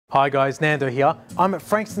Hi guys, Nando here. I'm at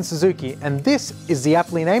Frankston Suzuki and this is the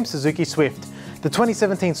aptly named Suzuki Swift. The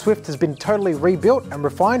 2017 Swift has been totally rebuilt and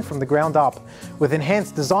refined from the ground up. With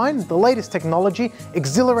enhanced design, the latest technology,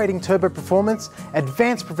 exhilarating turbo performance,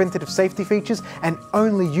 advanced preventative safety features, and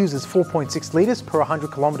only uses 4.6 litres per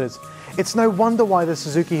 100 kilometres. It's no wonder why the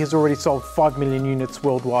Suzuki has already sold 5 million units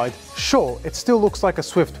worldwide. Sure, it still looks like a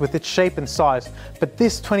Swift with its shape and size, but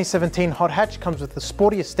this 2017 hot hatch comes with a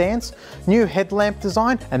sportier stance, new headlamp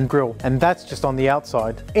design and grille, and that's just on the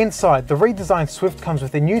outside. Inside, the redesigned Swift comes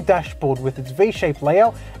with a new dashboard with its V-shaped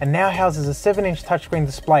layout and now houses a 7-inch touchscreen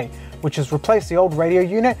display, which has replaced the old radio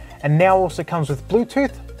unit and now also comes with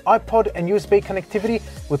Bluetooth, iPod and USB connectivity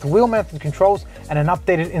with wheel-mounted controls and an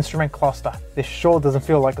updated instrument cluster. This sure doesn't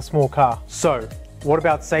feel like a small car. So, what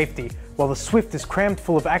about safety? Well, the Swift is crammed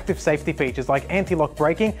full of active safety features like anti-lock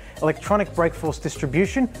braking, electronic brake force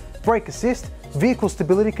distribution, brake assist, vehicle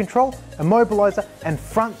stability control, immobilizer, and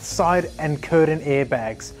front, side and curtain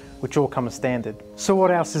airbags, which all come as standard. So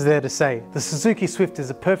what else is there to say? The Suzuki Swift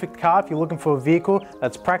is a perfect car if you're looking for a vehicle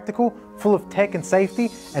that's practical, full of tech and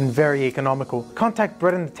safety, and very economical. Contact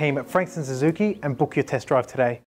Brett and the team at Frankston Suzuki and book your test drive today.